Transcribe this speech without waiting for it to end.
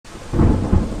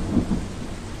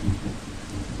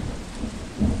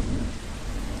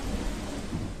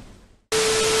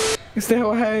Stay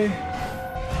away.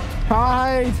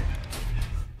 Hide.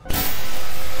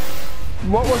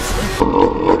 What was...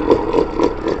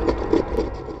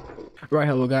 Right,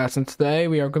 hello guys, and today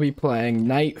we are going to be playing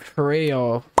Night 3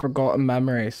 of Forgotten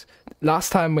Memories.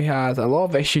 Last time we had a lot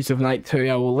of issues of Night 2,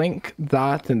 I will link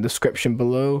that in the description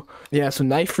below. Yeah, so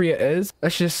Night 3 it is.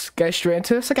 Let's just get straight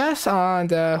into this, I guess,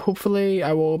 and hopefully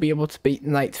I will be able to beat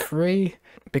Night 3,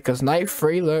 because Night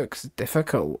 3 looks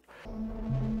difficult.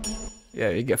 Yeah,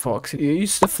 you get Foxy. You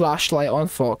use the flashlight on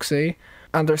Foxy,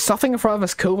 and there's something in front of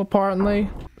his cove apparently,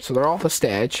 so they're off the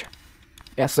stage.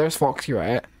 Yes, there's Foxy,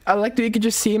 right? I like that you can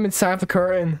just see him inside the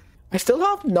curtain. I still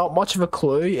have not much of a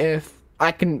clue if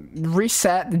I can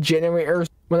reset the generators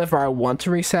whenever I want to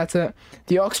reset it.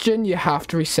 The oxygen, you have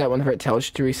to reset whenever it tells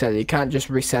you to reset it. You can't just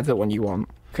reset it when you want.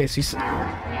 Okay, so he's...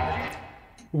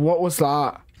 What was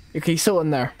that? Okay, he's still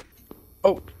in there.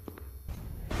 Oh.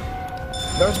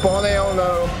 There's Bonnie, oh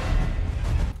no.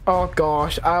 Oh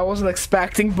gosh, I wasn't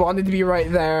expecting Bonnie to be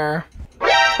right there.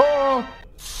 Oh!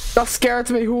 That scared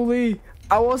me, holy.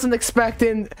 I wasn't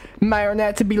expecting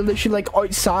Marionette to be literally like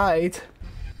outside.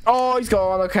 Oh, he's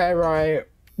gone. Okay, right.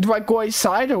 Do I go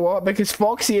outside or what? Because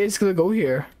Foxy is gonna go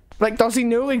here. Like, does he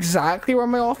know exactly where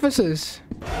my office is?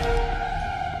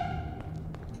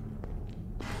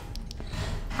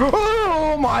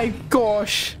 Oh my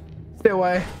gosh. Stay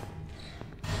away.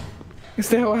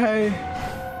 Stay away.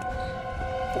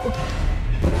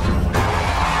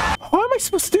 How am I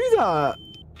supposed to do that?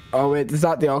 Oh wait, is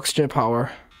that the oxygen power?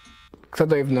 Because I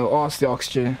don't even know. Oh, it's the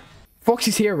oxygen.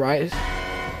 Foxy's here, right?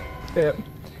 Yep.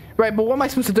 Right, but what am I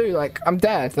supposed to do? Like, I'm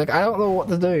dead. Like, I don't know what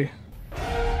to do.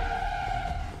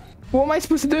 What am I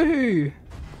supposed to do?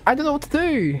 I don't know what to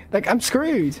do. Like, I'm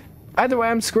screwed. Either way,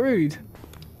 I'm screwed.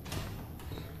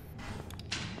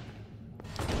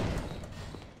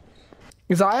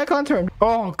 Isaiah can't turn.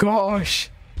 Oh, gosh.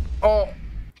 Oh.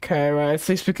 Okay, right. At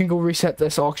least we can go reset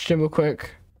this oxygen real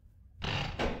quick.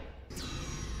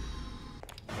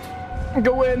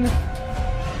 Go in.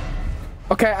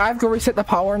 Okay, I've got to reset the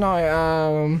power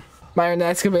now.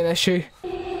 Marionette's gonna be an issue.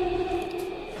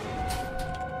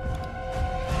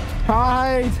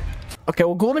 Hide. Okay,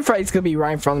 well, Golden Freddy's gonna be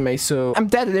right in front of me, so I'm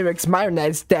dead anyway because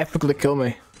Marionette's definitely gonna kill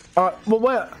me. Well,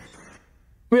 wait.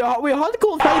 Wait, how did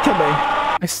Golden Freddy kill me?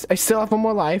 I still have one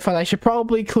more life, and I should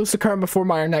probably close the curtain before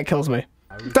Marionette kills me.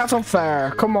 That's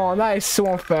unfair. Come on, that is so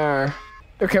unfair.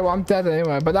 Okay, well, I'm dead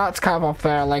anyway, but that's kind of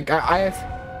unfair. Like,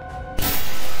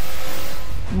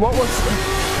 what was...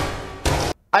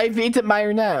 I evaded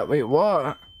Marionette. Wait,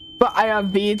 what? But I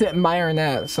evaded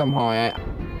Marionette somehow.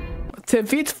 To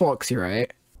evade Foxy,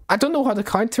 right? I don't know how to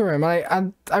counter him. I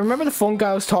remember the phone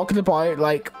guy was talking about,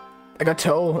 like a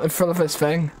tool in front of his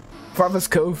thing. In front of his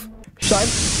cove. Should I...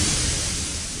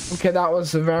 Okay, that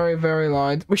was very, very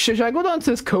loud. Should I go down to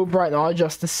this cove right now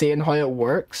just to see how it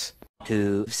works?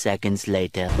 2 seconds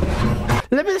later.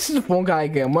 Let me listen to the phone guy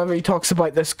again, whenever he talks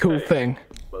about this cool thing.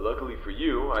 But luckily for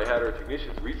you, I had our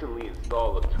technicians recently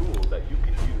install a tool that you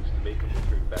can use to make him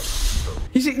return back to the code.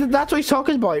 You see, that's what he's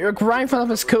talking about. You're right in front of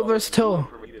his cove, there's a tool.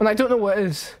 And I don't know what it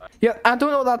is. Yeah, I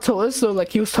don't know what that tool is though.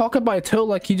 Like, he was talking about a tool,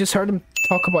 like you just heard him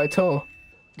talk about a tool.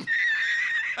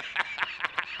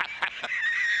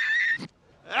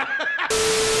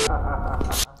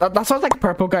 That sounds like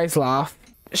Purple Guy's laugh.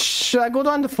 Should I go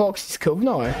down to Foxy's cove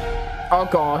now? Oh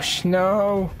gosh,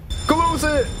 no. Close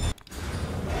it!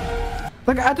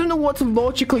 Like, I don't know what to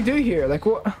logically do here. Like,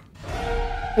 what?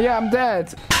 Yeah, I'm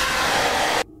dead.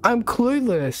 I'm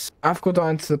clueless. I have to go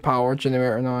down to the power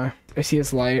generator now. I see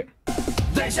his light.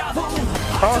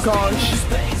 Oh gosh.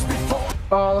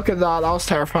 Oh, look at that. That was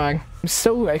terrifying. I'm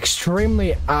so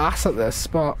extremely ass at this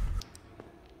spot.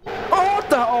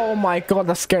 Oh my god,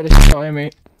 that scared the shit out of me.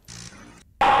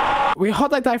 Wait,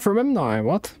 how'd I die from him now?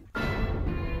 What?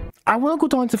 I want to go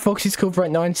down to Foxy's cove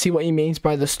right now and see what he means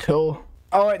by this tool.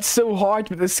 Oh, it's so hard,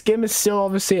 but this game is still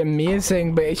obviously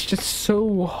amazing, but it's just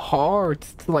so hard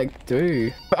to, like,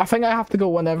 do. But I think I have to go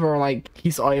whenever, like,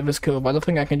 he's out of his cove. I don't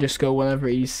think I can just go whenever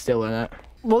he's still in it.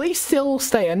 Will he still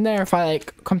stay in there if I,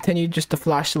 like, continue just to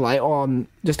flash the light on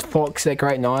just Foxy, like,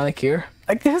 right now, like, here?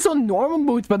 Like, this is on normal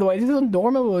mode, by the way. This is on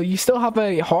normal mode. You still have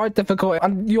a hard difficulty.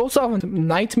 And you also have a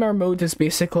nightmare mode is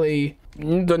basically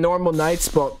the normal nights,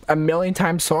 but a million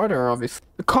times harder, obviously.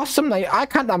 The custom night, I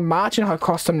can't imagine how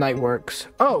custom night works.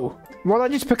 Oh, what did I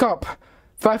just pick up?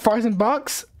 5,000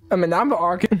 bucks? I mean, I'm not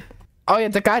arguing. Oh yeah,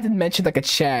 the guy did mention like a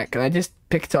check, and I just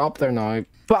picked it up there now.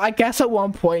 But I guess at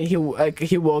one point he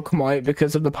will come out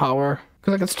because of the power.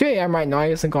 Cause like it's 2 AM right now, he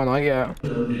hasn't gone out yet.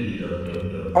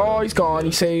 Oh, he's gone.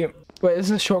 You see. Wait, this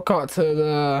is a shortcut to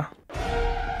the...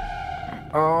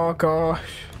 Oh gosh.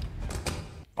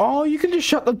 Oh, you can just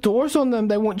shut the doors on them.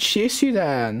 They won't chase you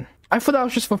then. I thought that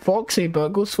was just for Foxy, but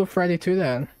it goes for Freddy too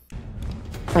then.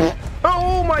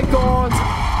 Oh my god!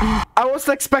 I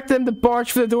wasn't expecting him to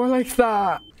barge through the door like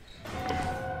that.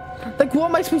 Like, what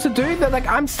am I supposed to do? Like,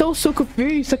 I'm still so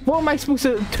confused. Like, what am I supposed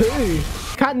to do?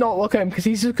 Can't not look at him because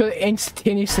he's just gonna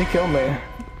instantaneously kill me.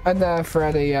 And then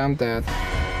Freddy, I'm dead.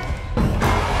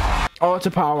 Oh, it's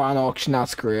a power on auction.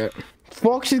 That's great.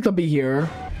 Foxy's gonna be here.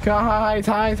 Hide.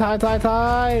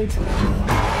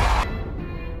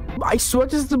 I swear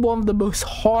this is one of the most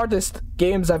hardest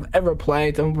games I've ever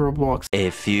played on Roblox.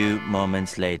 A few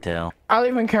moments later. I don't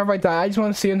even care if I die. I just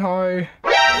want to see how.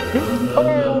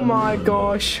 Oh my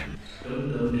gosh.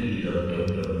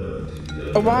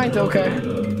 Oh, right, okay.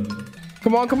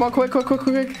 Come on, quick.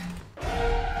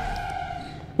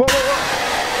 Whoa.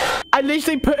 I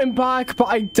literally put him back, but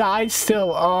I died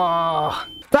still. Oh.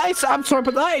 I'm sorry,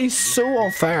 but that is so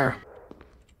unfair.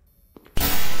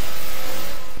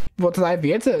 What, did I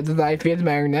evade it? Did I evade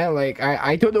Marionette? Like,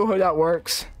 I don't know how that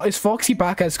works. Is Foxy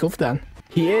back at Scuff then?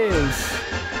 He is.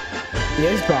 He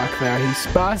is back there. He's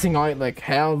spazzing out like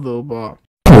hell though, but...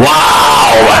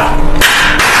 Wow!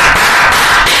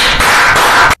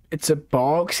 It's a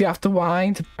box you have to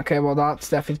wind. Okay, well that's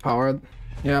definitely powered.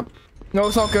 Yep. No,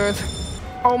 it's not good.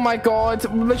 Oh my god.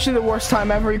 Literally the worst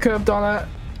time ever you could have done it.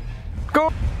 Go!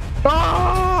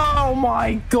 Oh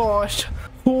my gosh.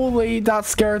 Holy, that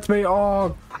scared me.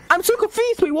 Oh, I'm so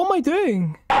confused. Wait, what am I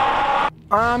doing?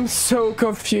 I'm so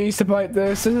confused about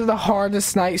this. This is the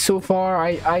hardest night so far.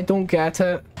 I don't get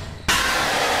it.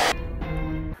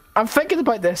 I'm thinking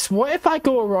about this. What if I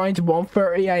go around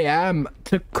 1:30 AM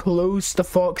to close the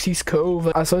Foxy's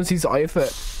Cove as soon as he's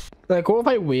outfit? Like, what if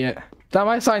I wait? That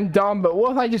might sound dumb, but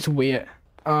what if I just wait?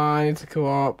 I need to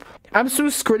go up. I'm so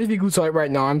screwed if he goes out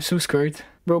right now. I'm so screwed.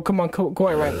 Bro, come on, go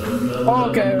out right.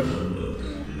 Oh, okay.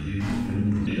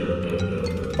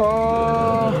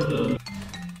 Oh.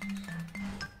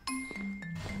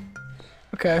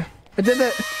 Okay. I did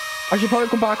it. I should probably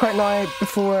go back right now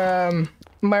before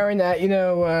Marionette, you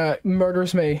know,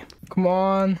 murders me. Come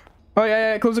on. Oh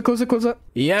yeah, close it.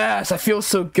 Yes, I feel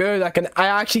so good. I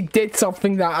actually did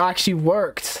something that actually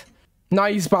worked. Now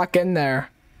he's back in there.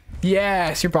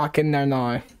 Yes, you're back in there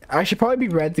now. I should probably be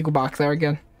ready to go back there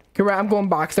again. Okay, right, I'm going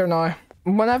back there now.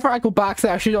 Whenever I go back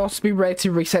there, I should also be ready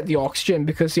to reset the oxygen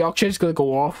because the oxygen is going to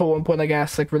go off at one point, I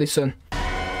guess, like really soon.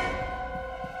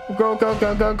 Go.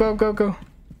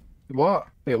 What?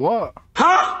 Wait, what?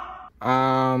 Huh?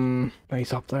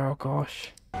 He's up there, oh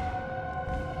gosh.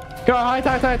 Go, hide,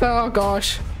 oh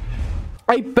gosh.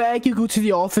 I beg you, go to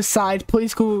the office side.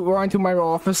 Please go around to my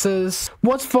offices.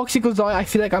 Once Foxy goes out, I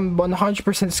feel like I'm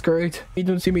 100% screwed. You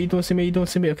don't see me.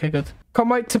 Okay, good.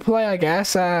 Come out to play, I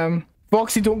guess.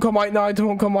 Foxy, don't come out now.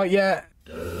 Don't come out yet.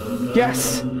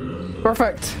 Yes.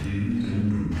 Perfect.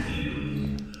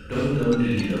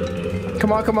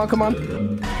 Come on.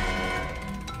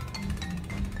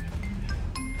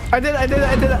 I did it. I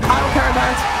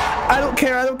don't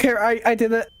care. I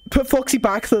did it. Put Foxy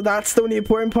back though, that's the only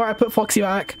important part. I put Foxy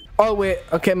back. Oh wait,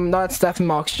 okay, that's definitely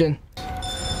my oxygen.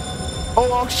 Oh,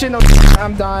 oxygen, oh,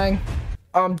 I'm dying.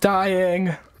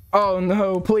 Oh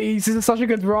no, please, this is such a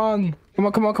good run.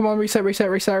 Come on, reset.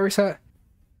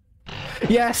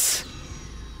 Yes.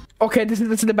 Okay, this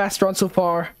is the best run so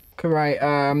far. Okay, right,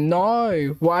 now,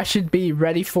 what I should be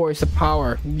ready for is the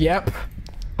power. Yep.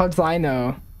 How did I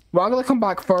know? Well, I'm gonna come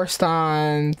back first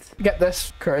and get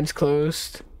this curtains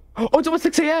closed. Oh, it's almost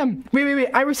 6 AM! Wait,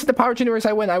 I reset the power generators,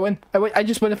 I win. I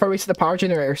just win if I reset the power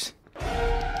generators.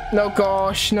 No,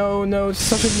 gosh, no, it's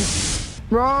such a...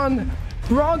 Run,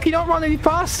 can you not run any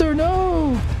faster?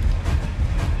 No!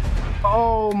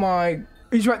 Oh my...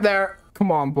 He's right there.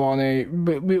 Come on, Bonnie.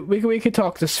 We could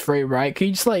talk this through, right? Can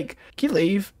you just, like... Can you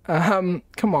leave? Come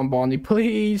on, Bonnie,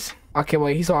 please. Okay,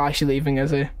 wait, he's not actually leaving,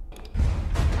 is he?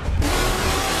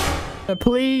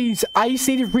 Please, I just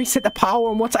need to reset the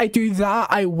power, and once I do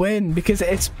that, I win, because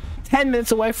it's 10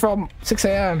 minutes away from 6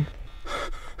 AM.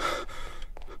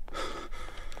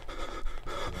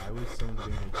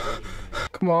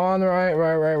 Come on,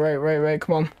 right,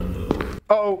 come on.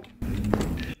 Uh-oh.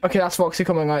 Okay, that's Foxy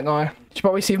coming out now. Should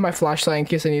probably save my flashlight in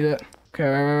case I need it. Okay,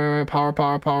 right,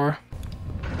 power.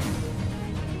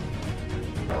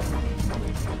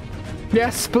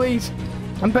 Yes, please.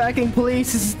 I'm begging,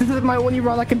 please. This is my only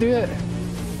run. I can do it.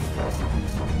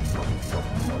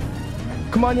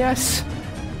 Come on, yes.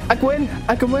 I can win.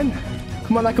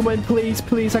 Come on, I can win. Please.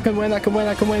 I can win.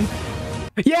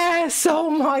 Yes! Oh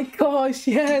my gosh,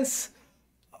 yes.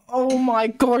 Oh my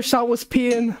gosh, that was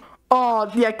pain.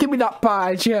 Oh, yeah, give me that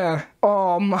badge, yeah.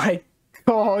 Oh my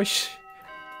gosh.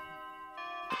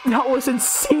 That was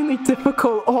insanely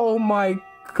difficult. Oh my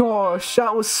gosh,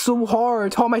 that was so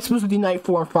hard. How am I supposed to do night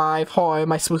 4 and 5? How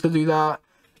am I supposed to do that?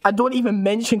 I don't even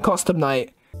mention custom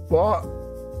night. What?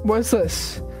 What is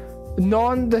this?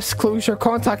 Non-disclosure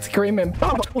contact agreement.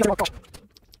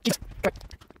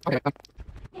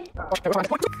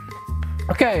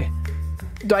 Okay.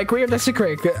 Do I agree or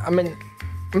disagree? I mean,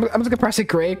 I'm just gonna press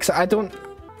agree because I don't.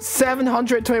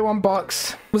 721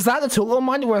 bucks. Was that the total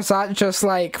amount, or was that just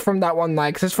like from that one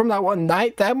night? Because it's from that one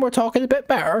night, then we're talking a bit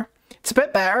better. It's a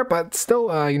bit better, but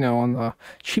still, you know, on the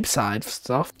cheap side of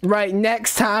stuff. Right,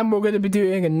 next time we're going to be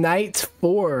doing a night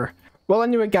 4. Well,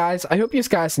 anyway, guys, I hope you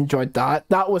guys enjoyed that.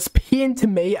 That was pain to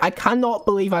me. I cannot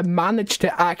believe I managed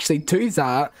to actually do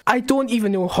that. I don't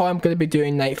even know how I'm going to be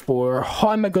doing night 4.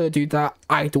 How am I going to do that?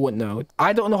 I don't know.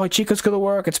 I don't know how Chica's going to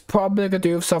work. It's probably going to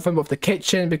do something with the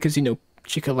kitchen because, you know,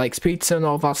 Chica likes pizza and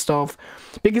all that stuff.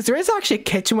 Because there is actually a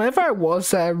kitchen. Whenever I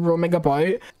was roaming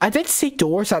about, I did see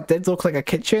doors that did look like a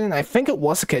kitchen. And I think it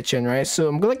was a kitchen, right? So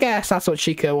I'm going to guess that's what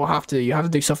Chica will have to do. You have to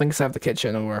do something instead of the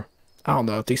kitchen, or I don't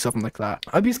know, do something like that.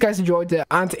 I hope you guys enjoyed it.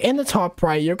 And in the top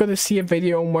right, you're going to see a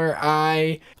video where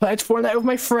I played Fortnite with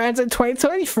my friends in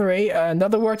 2023. In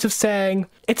other words of saying,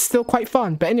 it's still quite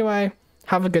fun. But anyway,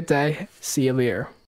 have a good day. See you later.